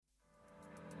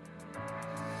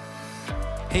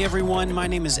Hey everyone, my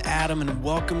name is Adam and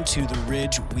welcome to the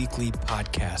Ridge Weekly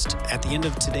Podcast. At the end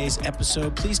of today's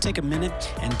episode, please take a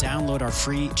minute and download our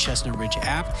free Chestnut Ridge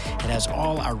app. It has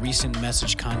all our recent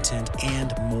message content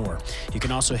and more. You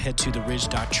can also head to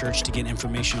theridge.church to get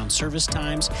information on service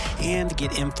times and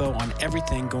get info on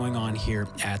everything going on here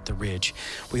at the Ridge.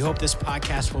 We hope this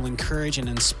podcast will encourage and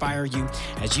inspire you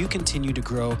as you continue to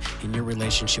grow in your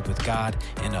relationship with God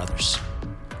and others.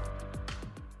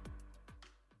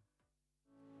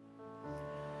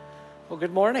 Well,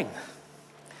 good morning.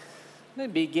 Let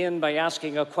me begin by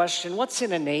asking a question. What's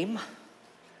in a name?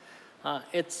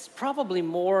 It's probably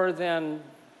more than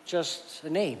just a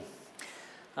name.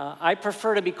 I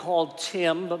prefer to be called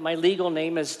Tim, but my legal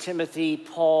name is Timothy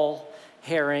Paul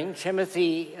Herring.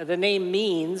 Timothy, the name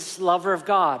means lover of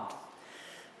God.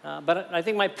 But I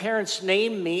think my parents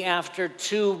named me after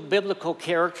two biblical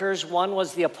characters. One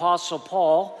was the Apostle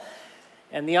Paul,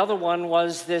 and the other one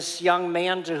was this young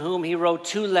man to whom he wrote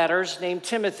two letters named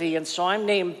Timothy. And so I'm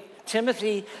named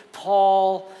Timothy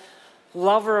Paul,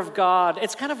 lover of God.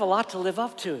 It's kind of a lot to live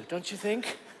up to, don't you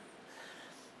think?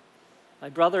 My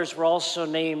brothers were also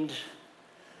named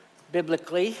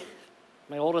biblically.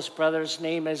 My oldest brother's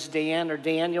name is Dan or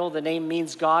Daniel. The name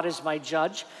means God is my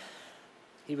judge.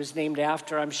 He was named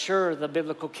after, I'm sure, the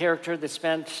biblical character that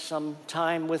spent some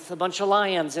time with a bunch of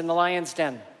lions in the lion's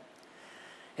den.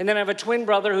 And then I have a twin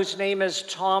brother whose name is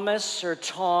Thomas or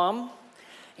Tom,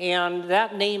 and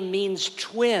that name means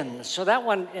twin. So that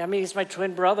one, he's my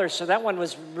twin brother, so that one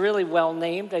was really well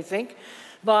named, I think.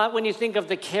 But when you think of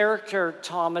the character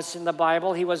Thomas in the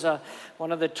Bible, he was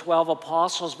one of the 12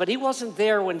 apostles, but he wasn't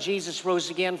there when Jesus rose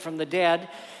again from the dead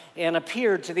and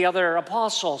appeared to the other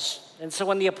apostles. And so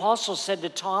when the apostles said to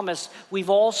Thomas, "We've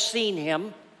all seen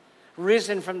him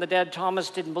risen from the dead," Thomas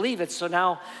didn't believe it, so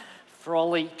now for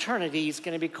all eternity, he's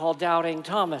going to be called Doubting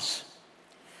Thomas.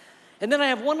 And then I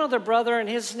have one other brother, and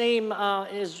his name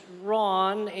is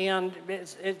Ron, and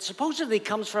it supposedly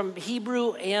comes from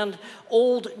Hebrew and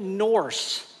Old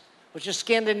Norse, which is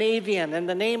Scandinavian, and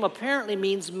the name apparently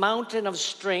means mountain of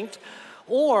strength,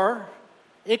 or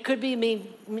it could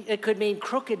mean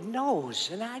crooked nose,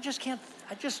 and I just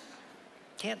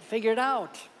can't figure it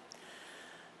out.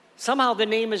 Somehow the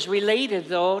name is related,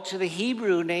 though, to the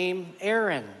Hebrew name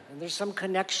Aaron, and there's some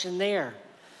connection there.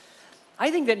 I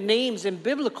think that names in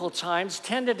biblical times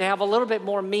tended to have a little bit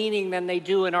more meaning than they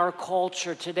do in our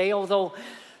culture today, although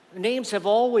names have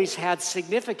always had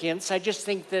significance. I just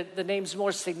think that the name's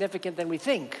more significant than we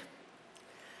think.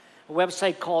 A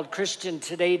website called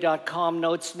ChristianToday.com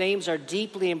notes names are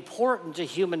deeply important to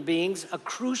human beings, a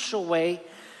crucial way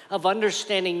of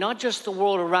understanding not just the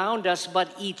world around us, but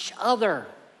each other.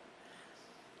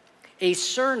 A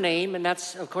surname, and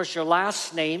that's, of course, your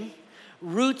last name,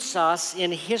 roots us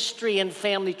in history and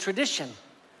family tradition.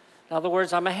 In other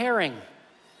words, I'm a herring.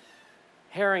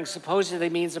 Herring supposedly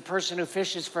means a person who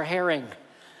fishes for herring.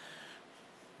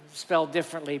 Spelled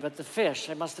differently, but the fish.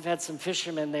 I must have had some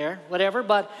fishermen there, whatever.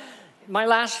 But my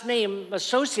last name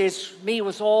associates me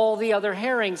with all the other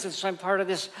herrings, and so I'm part of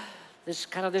this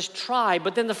tribe.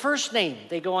 But then the first name,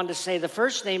 they go on to say, the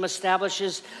first name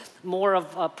establishes more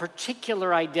of a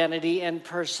particular identity and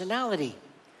personality.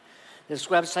 This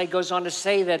website goes on to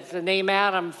say that the name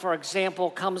Adam, for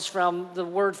example, comes from the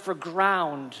word for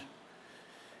ground.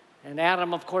 And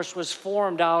Adam, of course, was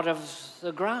formed out of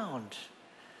the ground.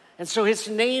 And so his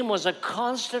name was a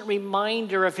constant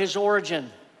reminder of his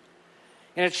origin.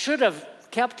 And it should have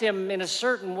kept him in a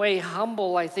certain way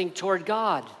humble, I think, toward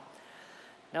God.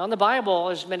 Now, in the Bible,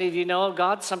 as many of you know,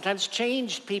 God sometimes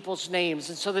changed people's names.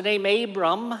 And so the name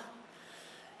Abram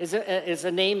is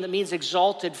a name that means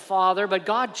exalted father, but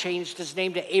God changed his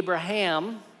name to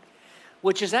Abraham,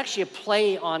 which is actually a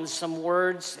play on some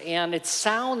words, and it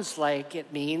sounds like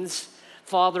it means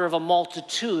father of a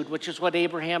multitude, which is what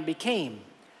Abraham became.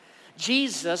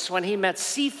 Jesus, when he met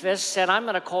Cephas, said, "I'm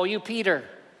going to call you Peter."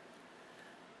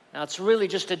 Now, it's really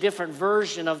just a different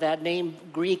version of that name,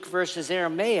 Greek versus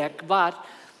Aramaic, but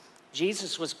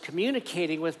Jesus was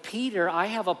communicating with Peter, I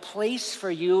have a place for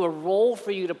you, a role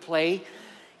for you to play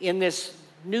in this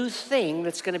new thing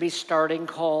that's going to be starting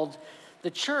called the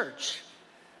church.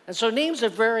 And so names are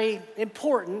very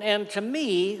important, and to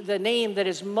me, the name that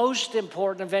is most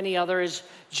important of any other is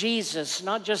Jesus,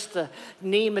 not just the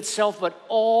name itself, but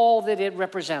all that it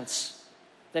represents,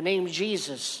 the name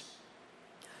Jesus.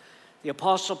 The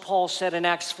Apostle Paul said in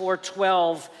Acts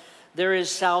 4:12, there is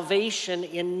salvation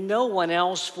in no one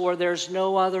else, for there's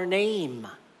no other name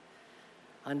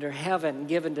under heaven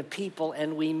given to people,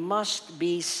 and we must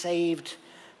be saved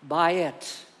by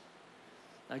it.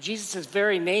 Jesus'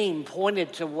 very name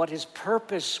pointed to what his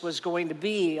purpose was going to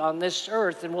be on this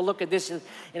earth, and we'll look at this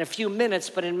in a few minutes,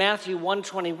 but in Matthew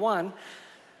 1:21,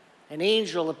 an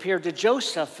angel appeared to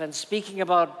Joseph, and speaking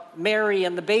about Mary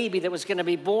and the baby that was going to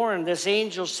be born, this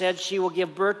angel said, she will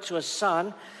give birth to a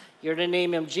son. You're to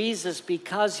name him Jesus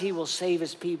because he will save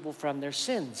his people from their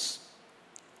sins.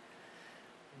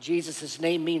 Jesus'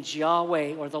 name means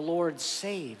Yahweh, or the Lord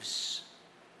saves.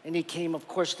 And he came, of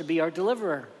course, to be our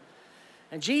deliverer.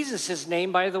 And Jesus'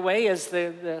 name, by the way, is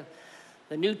the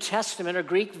New Testament or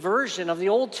Greek version of the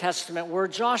Old Testament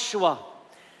word Joshua.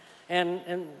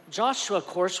 And Joshua, of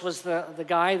course, was the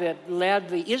guy that led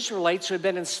the Israelites who had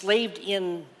been enslaved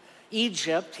in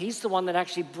Egypt. He's the one that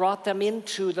actually brought them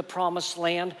into the promised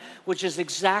land, which is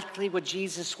exactly what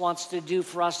Jesus wants to do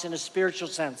for us in a spiritual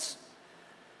sense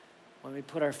when we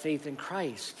put our faith in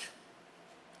Christ.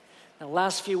 Now, the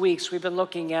last few weeks, we've been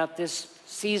looking at this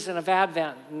season of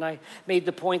Advent, and I made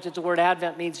the point that the word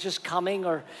Advent means just coming,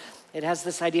 or it has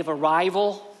this idea of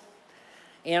arrival.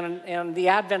 And the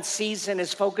Advent season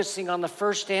is focusing on the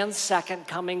first and second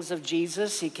comings of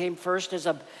Jesus. He came first as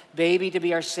a baby to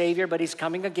be our Savior, but he's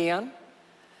coming again.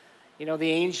 You know,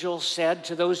 the angel said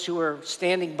to those who were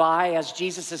standing by as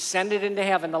Jesus ascended into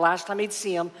heaven, the last time he'd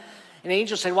see him, an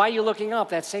angel said, why are you looking up?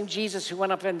 That same Jesus who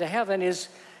went up into heaven is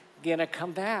going to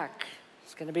come back.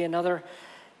 It's going to be another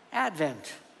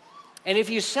Advent. And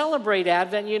if you celebrate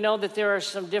Advent, you know that there are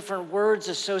some different words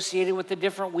associated with the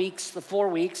different weeks, the 4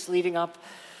 weeks leading up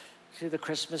to the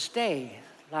Christmas day.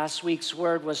 Last week's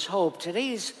word was hope.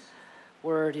 Today's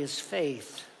word is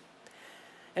faith.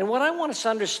 And what I want us to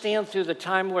understand through the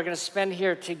time we're going to spend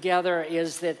here together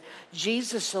is that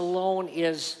Jesus alone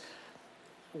is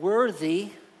worthy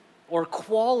or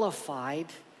qualified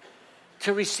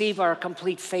to receive our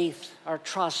complete faith, our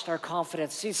trust, our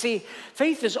confidence. You see,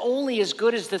 faith is only as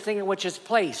good as the thing in which it's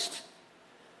placed.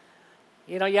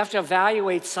 You know, you have to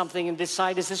evaluate something and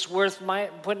decide, is this worth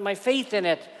putting my faith in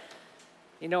it?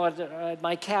 You know, at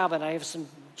my cabin, I have some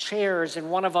chairs, and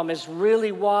one of them is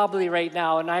really wobbly right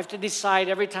now, and I have to decide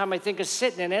every time I think of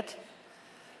sitting in it,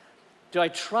 do I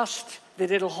trust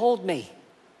that it'll hold me?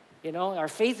 You know, our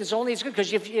faith is only as good,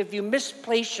 because if you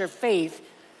misplace your faith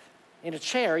in a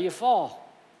chair, you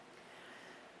fall.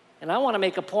 And I want to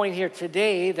make a point here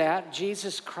today that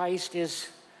Jesus Christ is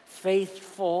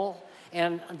faithful,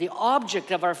 and the object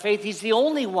of our faith, he's the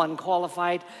only one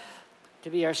qualified to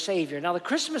be our Savior. Now, the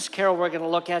Christmas carol we're going to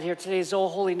look at here today is O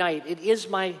Holy Night. It is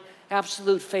my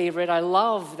absolute favorite. I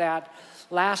love that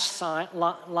last line,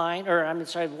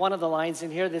 one of the lines in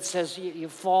here that says you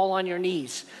fall on your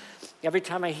knees. Every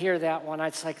time I hear that one,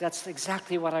 it's like, that's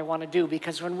exactly what I want to do,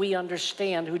 because when we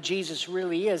understand who Jesus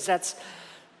really is, that's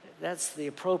the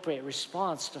appropriate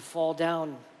response, to fall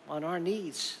down on our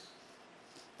knees.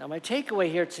 Now, my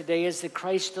takeaway here today is that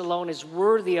Christ alone is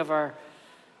worthy of our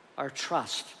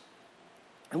trust.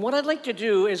 And what I'd like to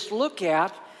do is look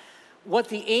at what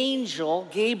the angel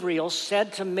Gabriel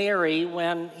said to Mary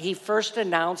when he first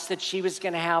announced that she was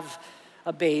going to have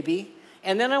a baby.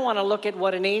 And then I want to look at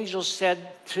what an angel said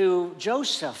to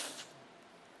Joseph,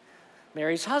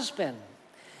 Mary's husband.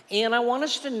 And I want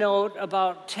us to note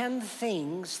about 10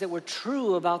 things that were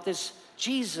true about this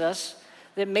Jesus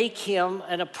that make him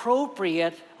an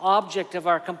appropriate object of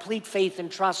our complete faith and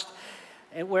trust,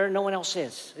 where no one else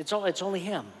is. It's only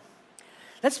him.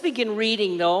 Let's begin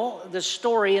reading, though, the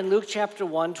story in Luke chapter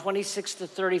 1, 26 to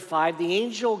 35. The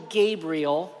angel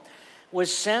Gabriel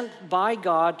was sent by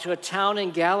God to a town in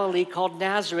Galilee called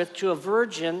Nazareth, to a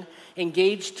virgin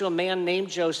engaged to a man named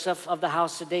Joseph of the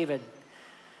house of David.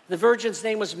 The virgin's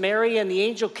name was Mary, and the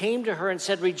angel came to her and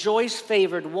said, "Rejoice,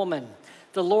 favored woman,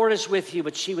 the Lord is with you."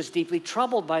 But she was deeply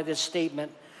troubled by this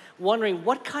statement, wondering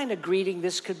what kind of greeting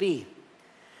this could be.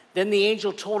 Then the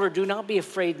angel told her, "Do not be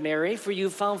afraid, Mary, for you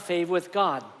found favor with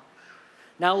God.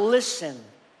 Now listen,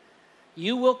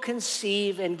 you will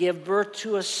conceive and give birth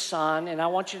to a son," and I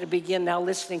want you to begin now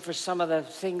listening for some of the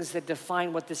things that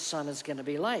define what this son is going to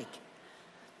be like.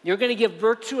 You're going to give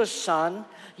birth to a son.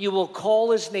 You will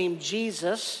call his name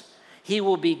Jesus. He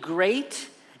will be great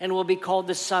and will be called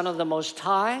the Son of the Most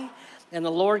High. And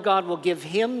the Lord God will give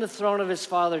him the throne of his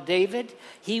father David.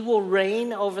 He will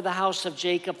reign over the house of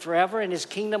Jacob forever, and his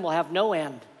kingdom will have no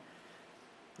end.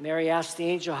 Mary asked the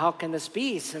angel, "How can this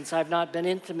be, since I've not been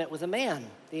intimate with a man?"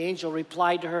 The angel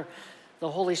replied to her,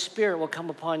 "The Holy Spirit will come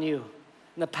upon you,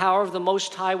 and the power of the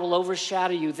Most High will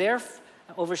overshadow you.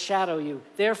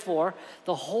 Therefore,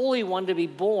 the Holy One to be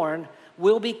born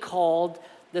will be called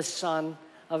the Son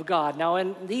of God." Now,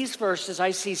 in these verses,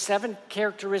 I see 7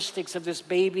 characteristics of this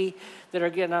baby that are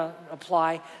going to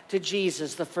apply to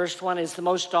Jesus. The first one is the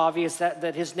most obvious,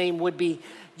 that his name would be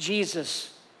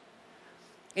Jesus.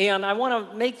 And I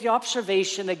want to make the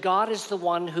observation that God is the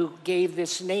one who gave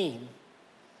this name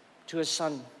to his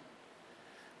son.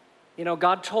 You know,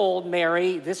 God told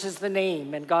Mary, this is the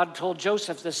name, and God told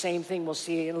Joseph the same thing. We'll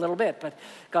see in a little bit, but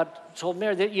God told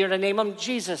Mary that you're to name him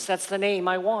Jesus. That's the name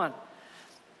I want.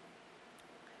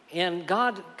 And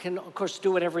God can, of course,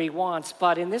 do whatever he wants,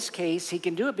 but in this case, he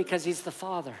can do it because he's the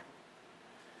Father.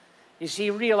 You see,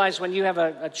 you realize when you have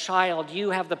a child,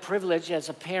 you have the privilege as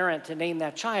a parent to name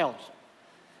that child.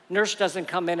 Nurse doesn't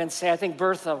come in and say, I think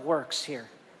Bertha works here.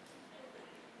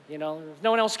 You know, if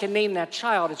no one else can name that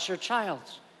child, it's your child.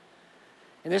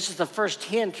 And this is the first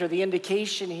hint or the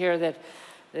indication here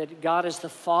that God is the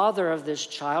father of this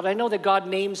child. I know that God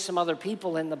names some other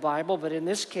people in the Bible, but in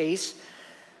this case,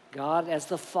 God as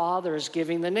the Father is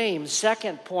giving the name.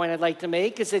 Second point I'd like to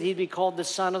make is that he'd be called the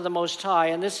Son of the Most High,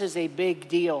 and this is a big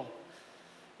deal.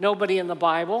 Nobody in the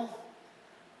Bible,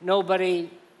 nobody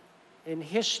in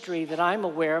history that I'm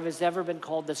aware of has ever been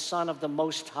called the Son of the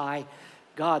Most High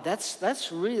God.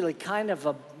 That's really kind of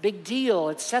a big deal.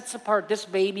 It sets apart this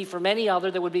baby from any other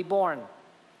that would be born.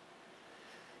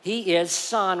 He is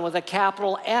Son with a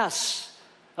capital S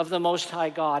of the Most High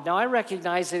God. Now, I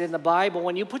recognize that in the Bible,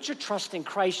 when you put your trust in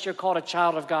Christ, you're called a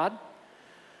child of God.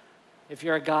 If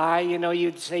you're a guy, you know,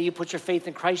 you'd say you put your faith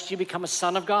in Christ, you become a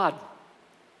son of God.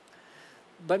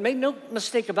 But make no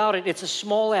mistake about it, it's a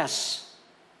small s.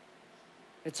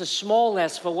 It's a small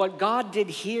s, but what God did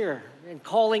here in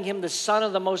calling him the Son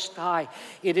of the Most High,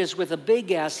 it is with a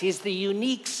big S. He's the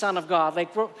unique Son of God.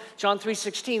 Like John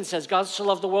 3:16 says, God so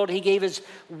loved the world, he gave his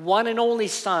one and only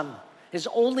Son, his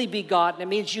only begotten. It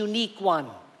means unique one.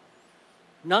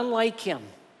 None like him.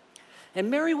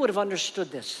 And Mary would have understood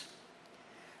this.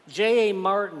 J.A.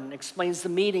 Martin explains the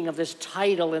meaning of this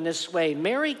title in this way.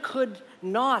 Mary could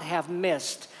not have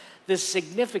missed the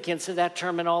significance of that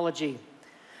terminology.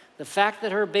 The fact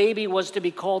that her baby was to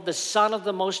be called the Son of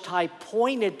the Most High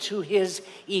pointed to his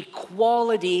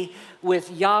equality with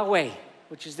Yahweh,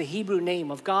 which is the Hebrew name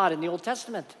of God in the Old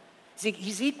Testament.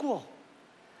 He's equal.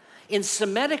 In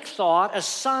Semitic thought, a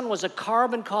son was a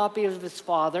carbon copy of his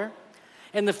father,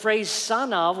 and the phrase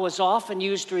son of was often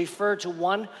used to refer to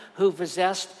one who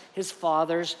possessed his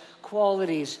father's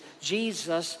qualities.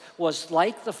 Jesus was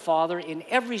like the Father in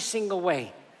every single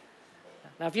way.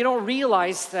 Now, if you don't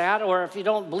realize that, or if you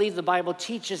don't believe the Bible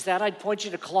teaches that, I'd point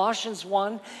you to Colossians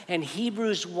 1 and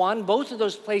Hebrews 1. Both of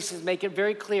those places make it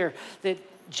very clear that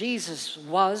Jesus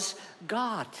was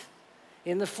God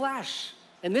in the flesh.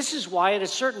 And this is why at a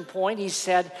certain point he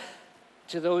said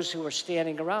to those who were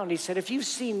standing around, he said, if you've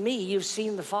seen me, you've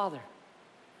seen the Father.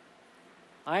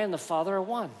 I and the Father are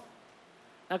one.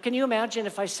 Now, can you imagine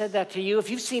if I said that to you? If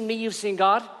you've seen me, you've seen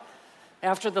God?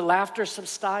 After the laughter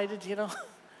subsided, you know?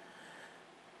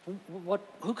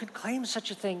 Who could claim such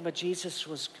a thing? But Jesus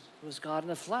was God in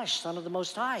the flesh, Son of the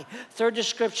Most High. Third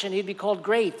description, he'd be called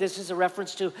great. This is a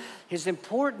reference to his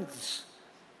importance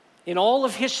in all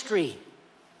of history.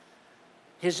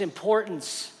 His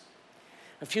importance.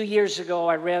 A few years ago,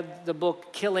 I read the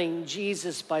book Killing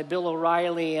Jesus by Bill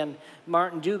O'Reilly and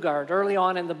Martin Dugard. Early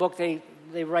on in the book, they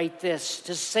write this: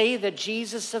 to say that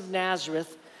Jesus of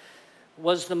Nazareth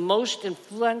was the most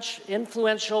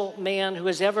influential man who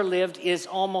has ever lived is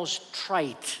almost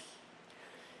trite.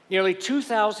 Nearly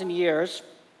 2,000 years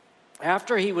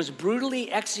after he was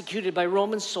brutally executed by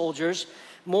Roman soldiers,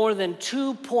 more than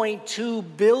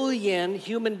 2.2 billion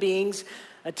human beings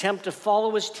attempt to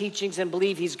follow his teachings and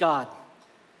believe he's God.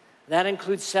 That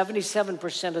includes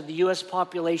 77% of the U.S.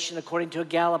 population, according to a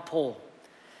Gallup poll.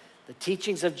 The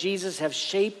teachings of Jesus have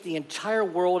shaped the entire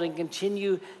world and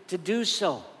continue to do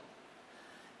so.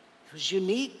 He was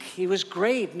unique. He was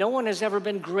great. No one has ever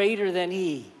been greater than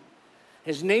he.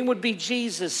 His name would be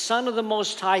Jesus, Son of the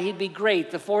Most High. He'd be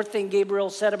great. The fourth thing Gabriel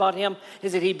said about him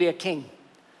is that he'd be a king.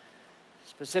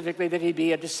 Specifically, that he'd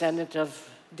be a descendant of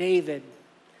David.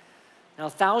 Now,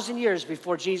 1,000 years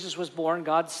before Jesus was born,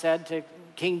 God said to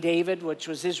King David, which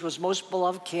was Israel's most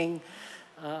beloved king,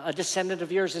 a descendant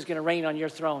of yours is going to reign on your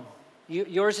throne.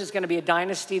 Yours is going to be a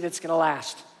dynasty that's going to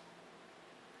last.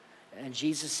 And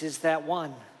Jesus is that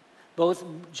one. Both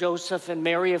Joseph and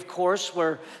Mary, of course,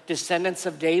 were descendants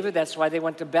of David. That's why they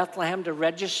went to Bethlehem to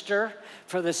register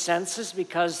for the census,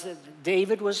 because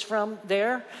David was from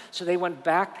there. So they went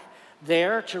back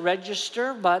there to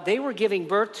register, but they were giving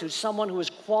birth to someone who was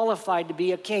qualified to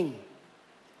be a king.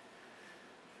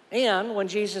 And when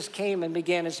Jesus came and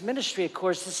began his ministry, of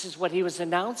course, this is what he was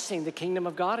announcing: the kingdom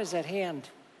of God is at hand.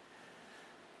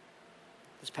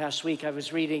 This past week I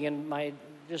was reading in my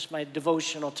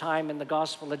devotional time in the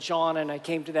Gospel of John, and I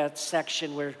came to that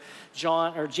section where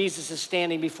Jesus is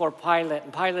standing before Pilate,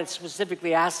 and Pilate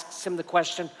specifically asks him the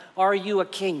question, "Are you a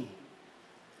king?"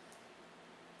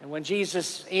 And when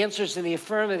Jesus answers in the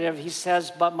affirmative, he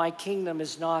says, "But my kingdom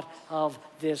is not of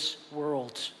this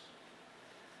world."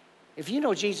 If you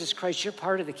know Jesus Christ, you're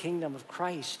part of the kingdom of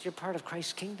Christ. You're part of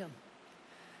Christ's kingdom.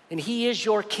 And he is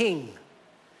your king.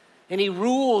 And he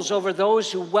rules over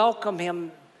those who welcome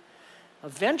him.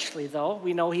 Eventually, though,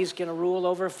 we know he's going to rule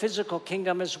over a physical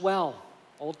kingdom as well.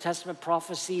 Old Testament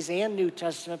prophecies and New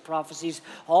Testament prophecies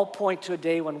all point to a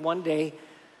day when one day,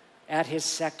 at his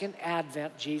second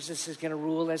advent, Jesus is going to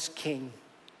rule as king.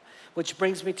 Which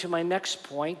brings me to my next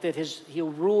point, that he'll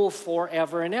rule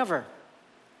forever and ever.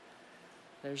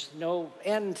 There's no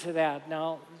end to that.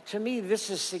 Now, to me, this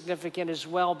is significant as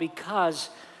well because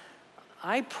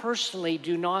I personally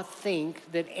do not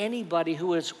think that anybody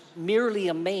who is merely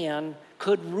a man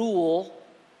could rule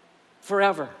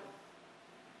forever.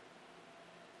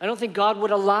 I don't think God would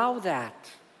allow that,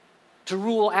 to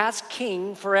rule as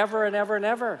king forever and ever and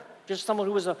ever. Just someone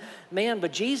who was a man,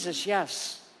 but Jesus,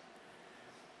 yes.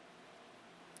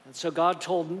 And so God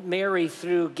told Mary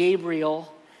through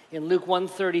Gabriel in Luke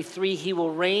 1:33, he will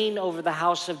reign over the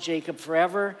house of Jacob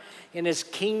forever, and his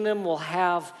kingdom will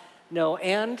have no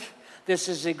end. This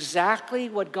is exactly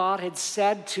what God had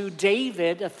said to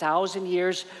David 1,000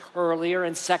 years earlier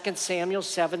in 2 Samuel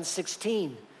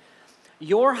 7:16.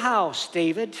 Your house,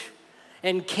 David,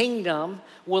 and kingdom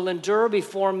will endure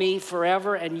before me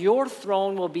forever, and your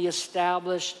throne will be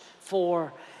established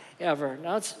forever.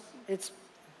 Now, it's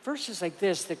verses like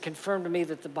this that confirm to me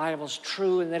that the Bible's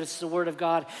true and that it's the Word of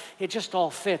God. It just all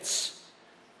fits.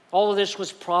 All of this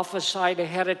was prophesied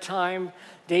ahead of time.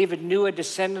 David knew a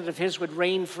descendant of his would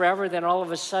reign forever. Then all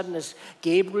of a sudden, as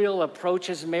Gabriel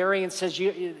approaches Mary and says,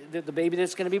 the baby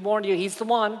that's going to be born to you, he's the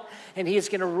one, and he is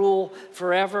going to rule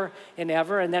forever and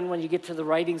ever. And then when you get to the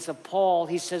writings of Paul,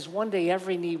 he says, one day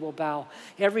every knee will bow,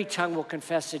 every tongue will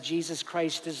confess that Jesus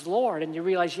Christ is Lord. And you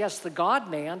realize, yes, the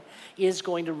God-man is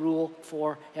going to rule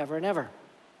forever and ever.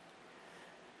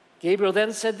 Gabriel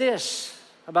then said this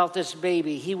about this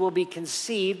baby: he will be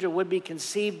conceived, or would be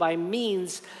conceived, by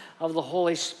means of the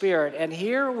Holy Spirit. And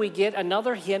here we get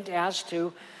another hint as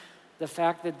to the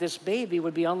fact that this baby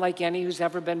would be unlike any who's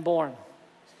ever been born.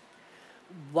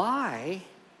 Why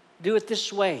do it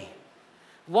this way?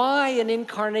 Why an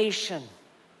incarnation?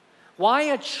 Why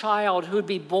a child who'd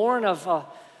be born of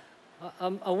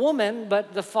a woman,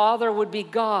 but the father would be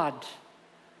God?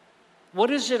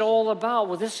 What is it all about?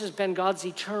 Well, this has been God's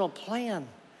eternal plan.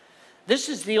 This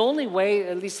is the only way,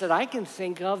 at least that I can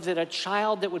think of, that a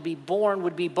child that would be born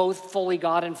would be both fully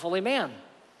God and fully man.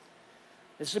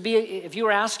 This would be, if you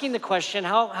were asking the question,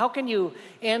 how can you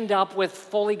end up with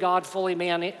fully God, fully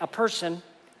man, a person?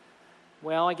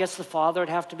 Well, I guess the father would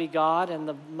have to be God and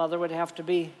the mother would have to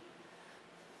be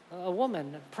a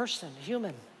woman, a person, a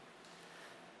human.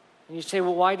 And you say,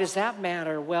 well, why does that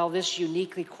matter? Well, this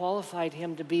uniquely qualified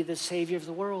him to be the Savior of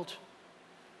the world.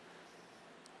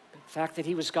 The fact that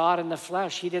he was God in the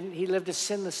flesh, he lived a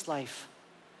sinless life.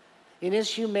 In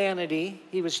his humanity,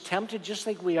 he was tempted just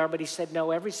like we are, but he said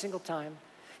no every single time.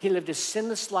 He lived a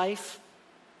sinless life.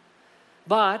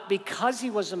 But because he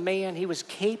was a man, he was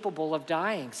capable of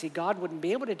dying. See, God wouldn't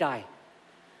be able to die.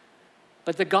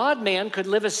 But the God-man could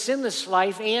live a sinless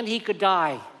life and he could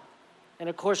die. And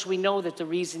of course, we know that the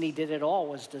reason he did it all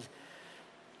was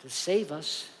to save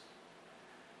us,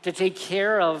 to take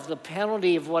care of the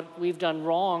penalty of what we've done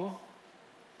wrong.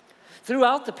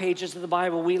 Throughout the pages of the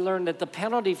Bible, we learn that the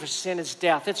penalty for sin is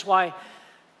death. It's why,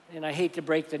 and I hate to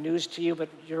break the news to you, but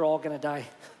you're all going to die.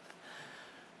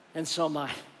 And so am I.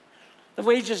 The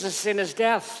wages of sin is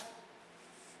death.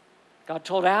 God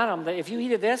told Adam that if you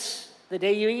eat of this, the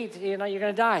day you eat, you're going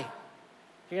to die.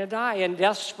 You're going to die, and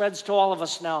death spreads to all of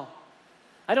us now.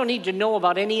 I don't need to know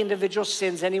about any individual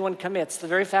sins anyone commits. The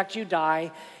very fact you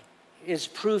die is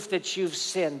proof that you've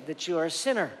sinned, that you are a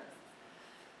sinner.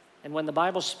 And when the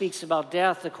Bible speaks about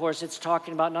death, of course, it's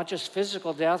talking about not just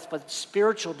physical death, but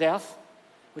spiritual death,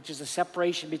 which is a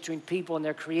separation between people and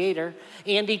their Creator,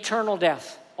 and eternal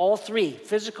death. All three: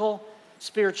 physical,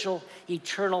 spiritual,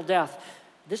 eternal death.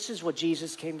 This is what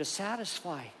Jesus came to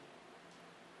satisfy,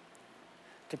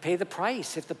 to pay the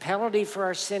price. If the penalty for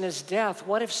our sin is death,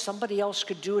 what if somebody else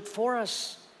could do it for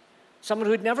us? Someone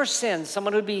who'd never sinned,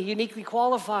 someone who'd be uniquely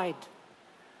qualified,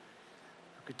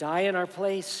 who could die in our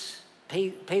place,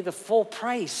 pay the full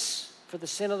price for the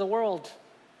sin of the world.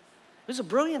 It was a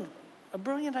brilliant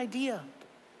idea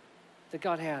that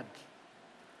God had.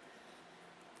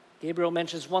 Gabriel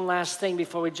mentions one last thing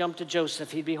before we jump to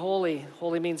Joseph. He'd be holy.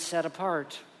 Holy means set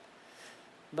apart.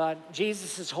 But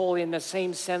Jesus is holy in the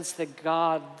same sense that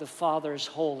God the Father is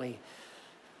holy.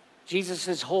 Jesus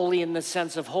is holy in the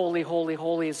sense of holy, holy,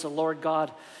 holy is the Lord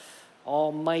God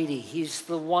Almighty. He's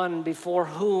the one before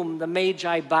whom the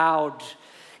Magi bowed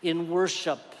in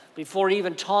worship. Before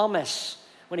even Thomas,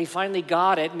 when he finally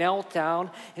got it, knelt down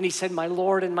and he said, "My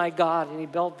Lord and my God." And he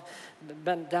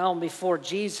bent down before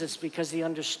Jesus because he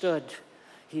understood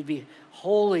he'd be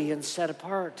holy and set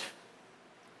apart.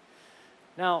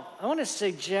 Now, I want to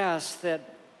suggest that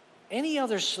any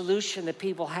other solution that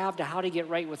people have to how to get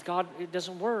right with God, it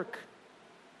doesn't work.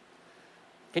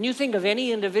 Can you think of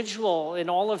any individual in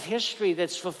all of history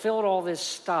that's fulfilled all this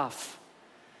stuff,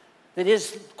 that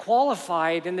is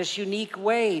qualified in this unique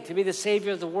way to be the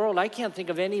Savior of the world? I can't think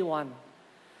of anyone.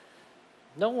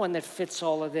 No one that fits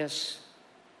all of this.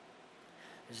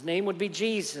 His name would be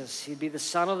Jesus. He'd be the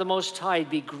Son of the Most High. He'd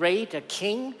be great, a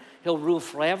king. He'll rule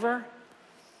forever.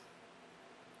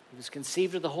 He was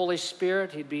conceived of the Holy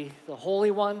Spirit. He'd be the Holy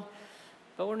One.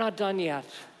 But we're not done yet.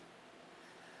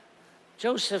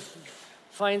 Joseph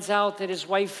finds out that his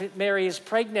wife Mary is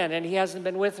pregnant and he hasn't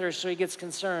been with her, so he gets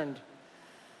concerned.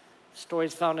 The story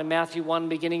is found in Matthew 1,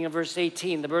 beginning in verse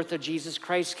 18. The birth of Jesus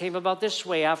Christ came about this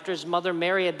way. After his mother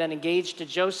Mary had been engaged to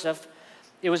Joseph,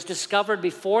 it was discovered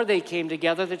before they came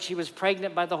together that she was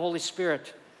pregnant by the Holy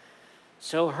Spirit.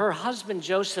 So her husband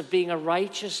Joseph, being a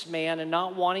righteous man and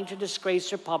not wanting to disgrace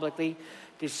her publicly,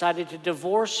 decided to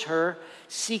divorce her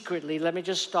secretly. Let me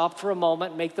just stop for a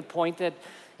moment and make the point that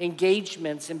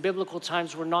engagements in biblical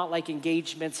times were not like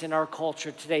engagements in our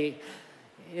culture today.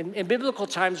 In biblical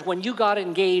times, when you got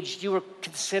engaged, you were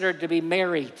considered to be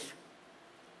married.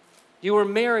 You were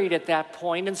married at that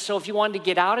point, and so if you wanted to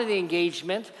get out of the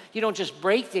engagement, you don't just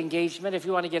break the engagement. If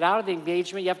you want to get out of the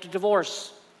engagement, you have to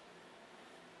divorce.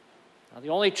 Now, the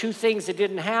only two things that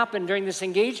didn't happen during this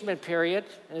engagement period,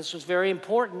 and this was very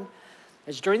important,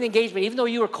 is during the engagement, even though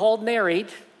you were called married,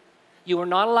 you were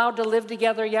not allowed to live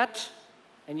together yet,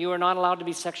 and you were not allowed to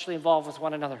be sexually involved with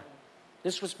one another.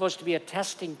 This was supposed to be a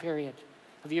testing period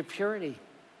of your purity.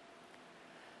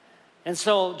 And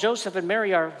so Joseph and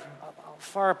Mary are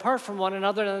far apart from one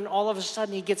another, and then all of a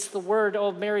sudden he gets the word,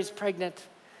 oh, Mary's pregnant.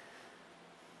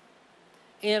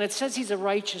 And it says he's a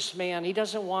righteous man. He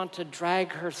doesn't want to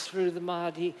drag her through the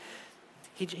mud.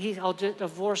 He'll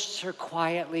divorce her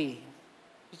quietly.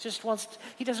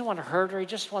 He doesn't want to hurt her. He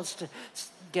just wants to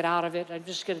get out of it. I'm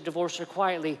just going to divorce her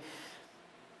quietly.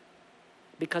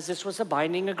 Because this was a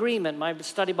binding agreement. My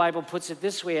study Bible puts it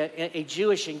this way: a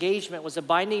Jewish engagement was a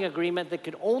binding agreement that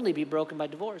could only be broken by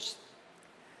divorce.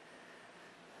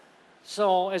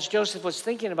 So as Joseph was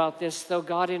thinking about this, though,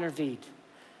 God intervened.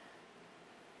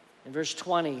 In verse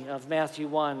 20 of Matthew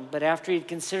 1, but after he had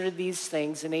considered these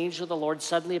things, an angel of the Lord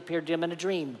suddenly appeared to him in a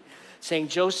dream, saying,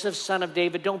 Joseph, son of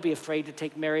David, don't be afraid to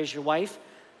take Mary as your wife,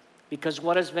 because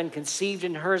what has been conceived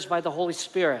in her is by the Holy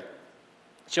Spirit.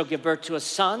 She'll give birth to a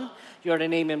son. You are to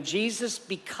name him Jesus,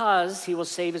 because he will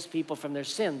save his people from their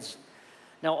sins.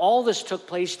 Now all this took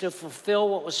place to fulfill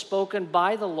what was spoken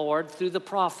by the Lord through the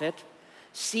prophet.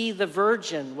 See, the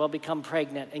virgin will become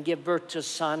pregnant and give birth to a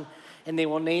son, and they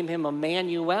will name him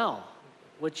Emmanuel,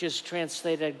 which is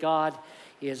translated, God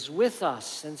is with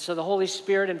us. And so the Holy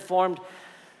Spirit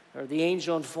the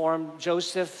angel informed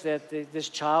Joseph that this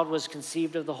child was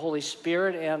conceived of the Holy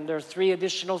Spirit, and there are three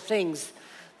additional things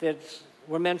that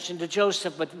were mentioned to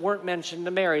Joseph but weren't mentioned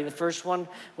to Mary. The first one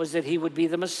was that he would be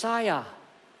the Messiah,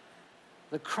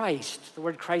 the Christ. The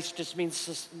word Christ just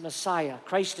means Messiah.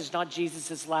 Christ is not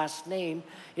Jesus' last name,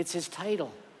 it's his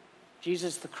title.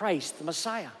 Jesus the Christ, the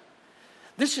Messiah.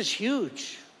 This is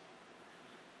huge.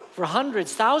 For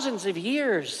hundreds, thousands of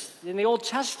years in the Old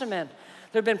Testament,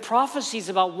 there have been prophecies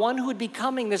about one who would be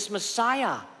coming, this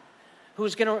Messiah, who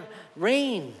was going to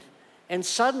reign. And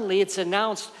suddenly it's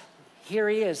announced, here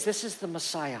he is. This is the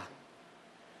Messiah.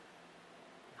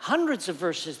 Hundreds of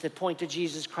verses that point to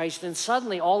Jesus Christ, and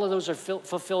suddenly all of those are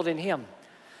fulfilled in him.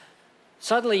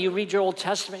 Suddenly you read your Old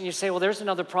Testament and you say, well, there's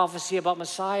another prophecy about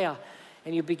Messiah.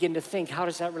 And you begin to think, how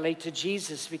does that relate to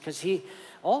Jesus? Because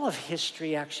all of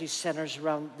history actually centers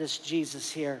around this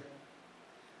Jesus here.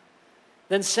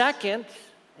 Then second,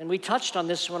 and we touched on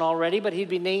this one already, but he'd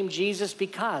be named Jesus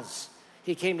because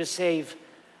he came to save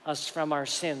us from our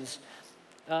sins.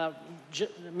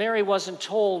 Mary wasn't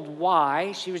told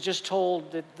why. She was just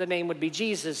told that the name would be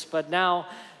Jesus. But now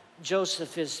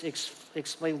Joseph is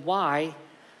explained why.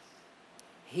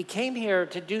 He came here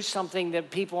to do something that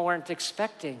people weren't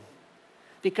expecting.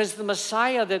 Because the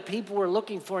Messiah that people were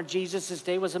looking for in Jesus'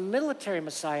 day was a military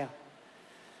Messiah.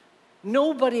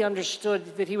 Nobody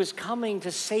understood that he was coming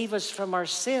to save us from our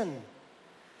sin.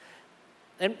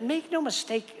 And make no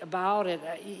mistake about it,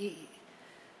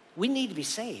 we need to be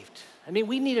saved. I mean,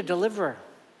 we need a deliverer.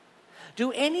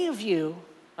 Do any of you,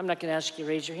 I'm not going to ask you to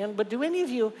raise your hand, but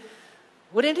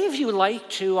would any of you like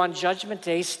to, on Judgment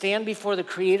Day, stand before the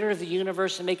creator of the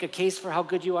universe and make a case for how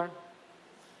good you are?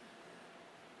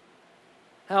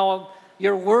 How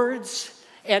your words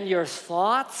and your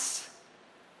thoughts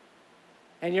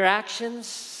and your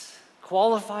actions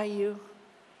qualify you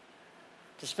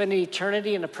to spend an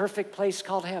eternity in a perfect place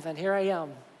called heaven. Here I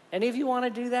am. Any of you want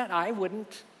to do that? I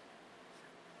wouldn't.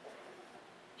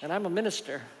 And I'm a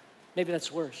minister. Maybe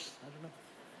that's worse. I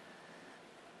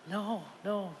don't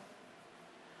know.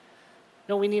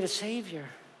 No, we need a Savior.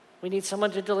 We need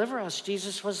someone to deliver us.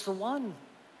 Jesus was the one.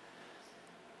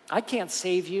 I can't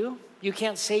save you. You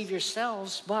can't save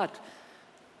yourselves. But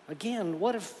again,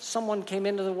 what if someone came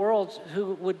into the world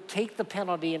who would take the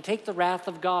penalty and take the wrath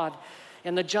of God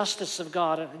and the justice of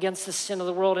God against the sin of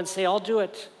the world and say, I'll do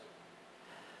it.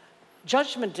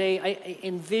 Judgment Day, I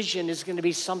envision, is going to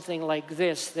be something like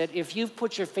this, that if you've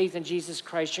put your faith in Jesus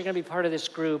Christ, you're going to be part of this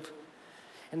group,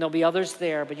 and there'll be others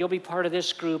there, but you'll be part of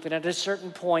this group, and at a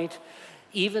certain point,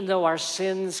 even though our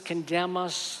sins condemn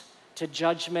us to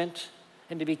judgment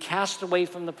and to be cast away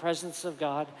from the presence of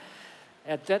God,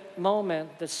 at that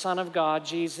moment, the Son of God,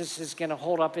 Jesus, is going to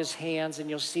hold up his hands, and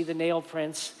you'll see the nail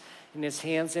prints in his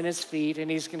hands and his feet, and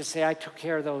he's going to say, I took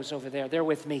care of those over there. They're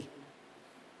with me.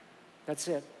 That's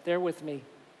it. They're with me.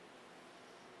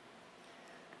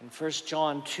 In 1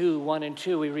 John 2, 1 and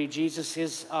 2, we read, Jesus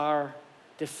is our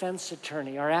defense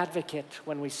attorney, our advocate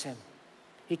when we sin.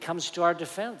 He comes to our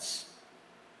defense.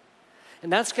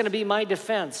 And that's going to be my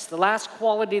defense. The last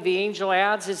quality the angel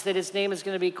adds is that his name is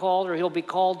going to be called, or he'll be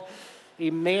called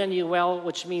Emmanuel,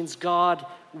 which means God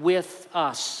with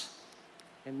us.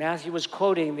 And Matthew was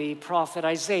quoting the prophet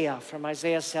Isaiah from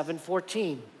Isaiah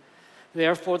 7:14.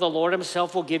 Therefore, the Lord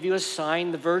himself will give you a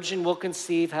sign. The virgin will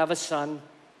conceive, have a son,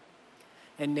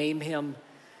 and name him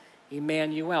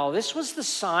Emmanuel. This was the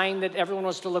sign that everyone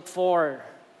was to look forward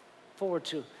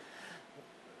to.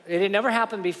 It had never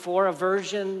happened before. A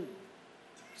virgin,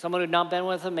 someone who had not been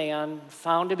with a man,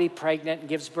 found to be pregnant and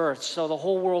gives birth. So the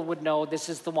whole world would know this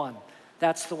is the one.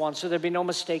 That's the one. So there'd be no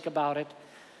mistake about it.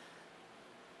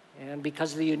 And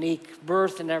because of the unique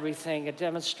birth and everything, it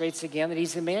demonstrates again that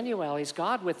he's Emmanuel. He's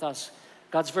God with us.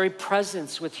 God's very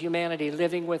presence with humanity,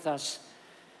 living with us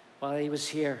while he was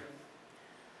here.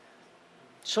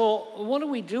 So what do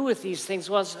we do with these things?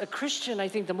 Well, as a Christian, I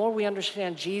think the more we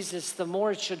understand Jesus, the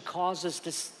more it should cause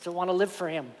us to want to live for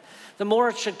him. The more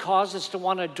it should cause us to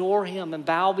want to adore him and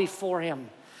bow before him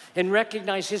and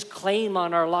recognize his claim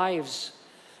on our lives,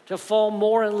 to fall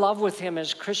more in love with him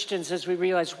as Christians as we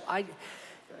realize,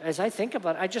 as I think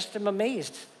about it, I just am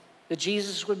amazed that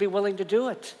Jesus would be willing to do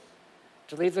it,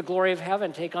 to leave the glory of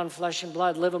heaven, take on flesh and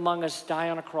blood, live among us, die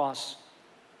on a cross.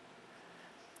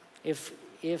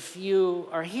 If you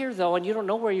are here, though, and you don't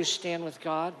know where you stand with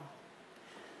God,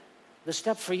 the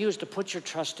step for you is to put your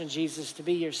trust in Jesus to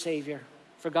be your Savior.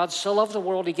 For God so loved the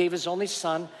world, he gave his only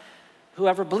Son.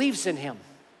 Whoever believes in him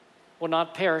will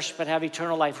not perish but have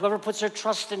eternal life. Whoever puts their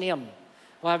trust in him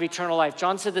will have eternal life.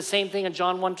 John said the same thing in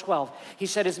John 1:12. He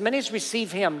said, as many as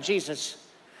receive him, Jesus,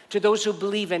 to those who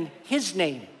believe in his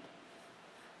name,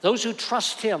 those who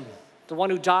trust him, the one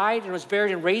who died and was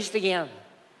buried and raised again,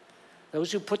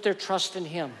 those who put their trust in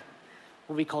him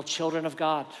will be called children of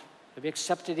God. They'll be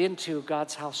accepted into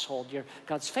God's household,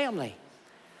 God's family.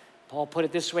 Paul put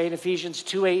it this way in Ephesians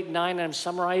 2:8 and 9, and I'm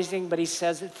summarizing, but he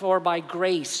says, for by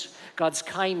grace, God's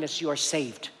kindness, you are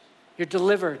saved. You're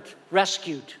delivered,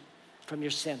 rescued from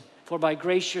your sin. For by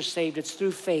grace you're saved. It's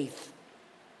through faith.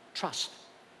 Trust.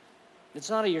 It's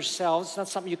not of yourselves. It's not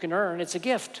something you can earn. It's a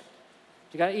gift.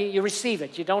 You receive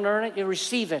it. You don't earn it. You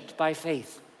receive it by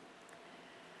faith.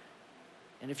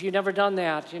 And if you've never done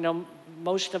that,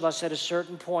 most of us at a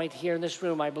certain point here in this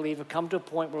room, I believe, have come to a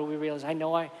point where we realize, I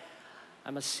know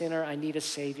I'm a sinner. I need a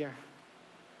Savior.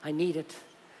 I need it.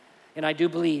 And I do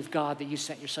believe, God, that you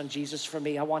sent your Son Jesus for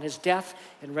me. I want his death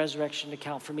and resurrection to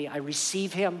count for me. I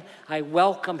receive him. I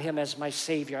welcome him as my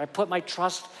Savior. I put my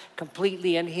trust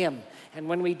completely in him. And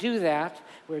when we do that,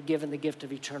 we're given the gift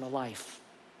of eternal life.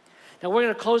 Now, we're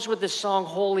going to close with this song,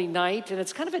 Holy Night. And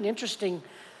it's kind of an interesting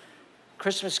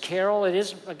Christmas carol. It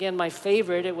is, again, my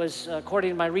favorite. It was,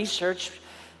 according to my research,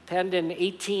 penned in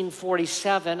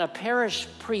 1847. A parish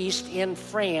priest in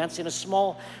France, in a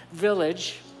small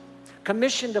village,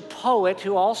 commissioned a poet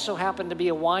who also happened to be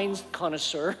a wine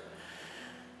connoisseur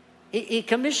he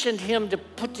commissioned him to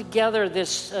put together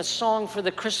this song for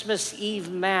the Christmas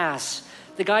Eve Mass.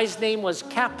 The guy's name was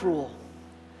Caprul.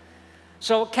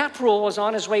 So Caprul was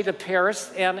on his way to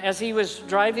Paris, and as he was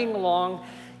driving along,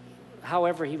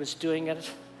 however he was doing it,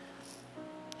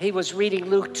 he was reading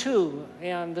Luke 2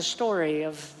 and the story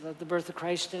of the birth of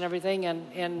Christ and everything,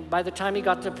 and by the time he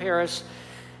got to Paris,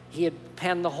 he had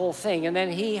penned the whole thing. And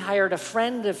then he hired a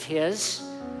friend of his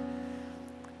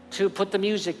to put the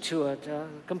music to it, a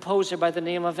composer by the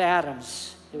name of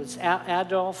Adams. It was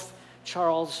Adolphe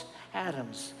Charles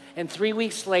Adams. And 3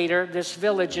 weeks later, this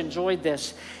village enjoyed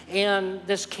this. And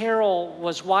this carol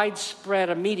was widespread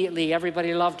immediately.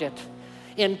 Everybody loved it.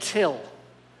 Until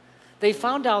they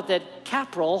found out that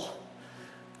Caprul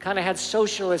kind of had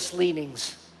socialist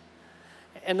leanings.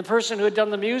 And the person who had done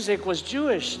the music was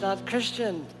Jewish, not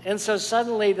Christian. And so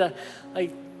suddenly the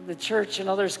church and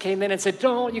others came in and said,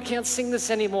 "Don't, you can't sing this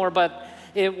anymore." But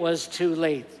it was too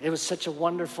late. It was such a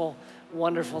wonderful,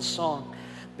 wonderful song.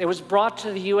 It was brought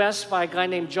to the U.S. by a guy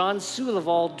named John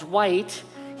Sullivan Dwight.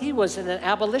 He was an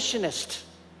abolitionist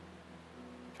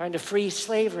trying to free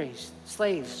slaves.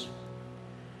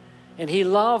 And he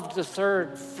loved the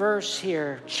third verse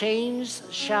here. "Chains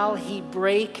shall he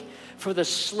break, for the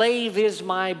slave is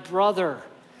my brother.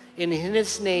 In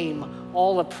his name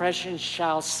all oppression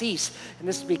shall cease." And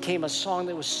this became a song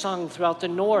that was sung throughout the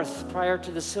North prior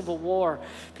to the Civil War.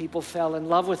 People fell in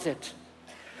love with it.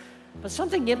 But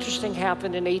something interesting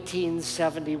happened in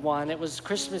 1871. It was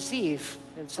Christmas Eve,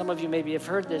 and some of you maybe have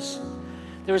heard this.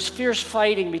 There was fierce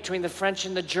fighting between the French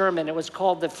and the German. It was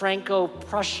called the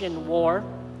Franco-Prussian War.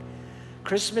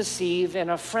 Christmas Eve,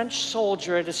 and a French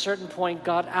soldier at a certain point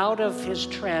got out of his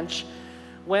trench,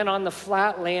 went on the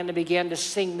flat land and began to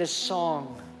sing this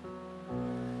song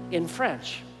in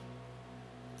French.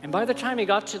 And by the time he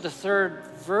got to the third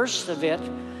verse of it,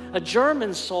 a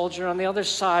German soldier on the other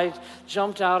side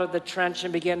jumped out of the trench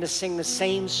and began to sing the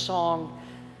same song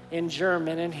in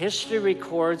German. And history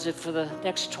records that for the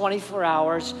next 24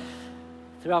 hours,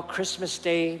 throughout Christmas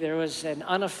Day, there was an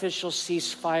unofficial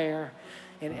ceasefire,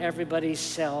 and everybody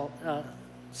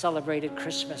celebrated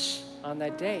Christmas on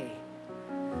that day.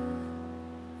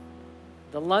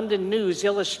 The London News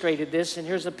illustrated this, and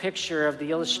here's a picture of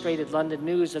the illustrated London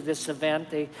News of this event.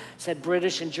 They said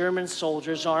British and German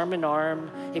soldiers arm in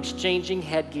arm, exchanging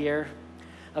headgear,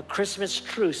 a Christmas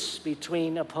truce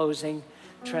between opposing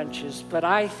trenches. But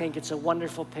I think it's a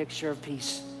wonderful picture of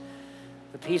peace.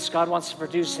 The peace God wants to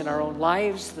produce in our own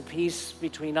lives, the peace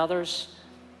between others,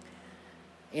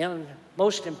 and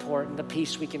most important, the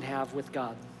peace we can have with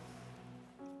God.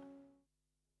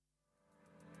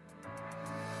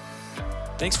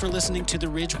 Thanks for listening to the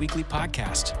Ridge Weekly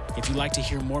Podcast. If you'd like to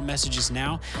hear more messages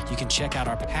now, you can check out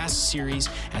our past series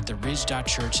at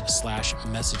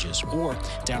theridge.church/messages or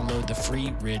download the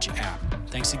free Ridge app.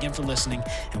 Thanks again for listening,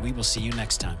 and we will see you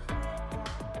next time.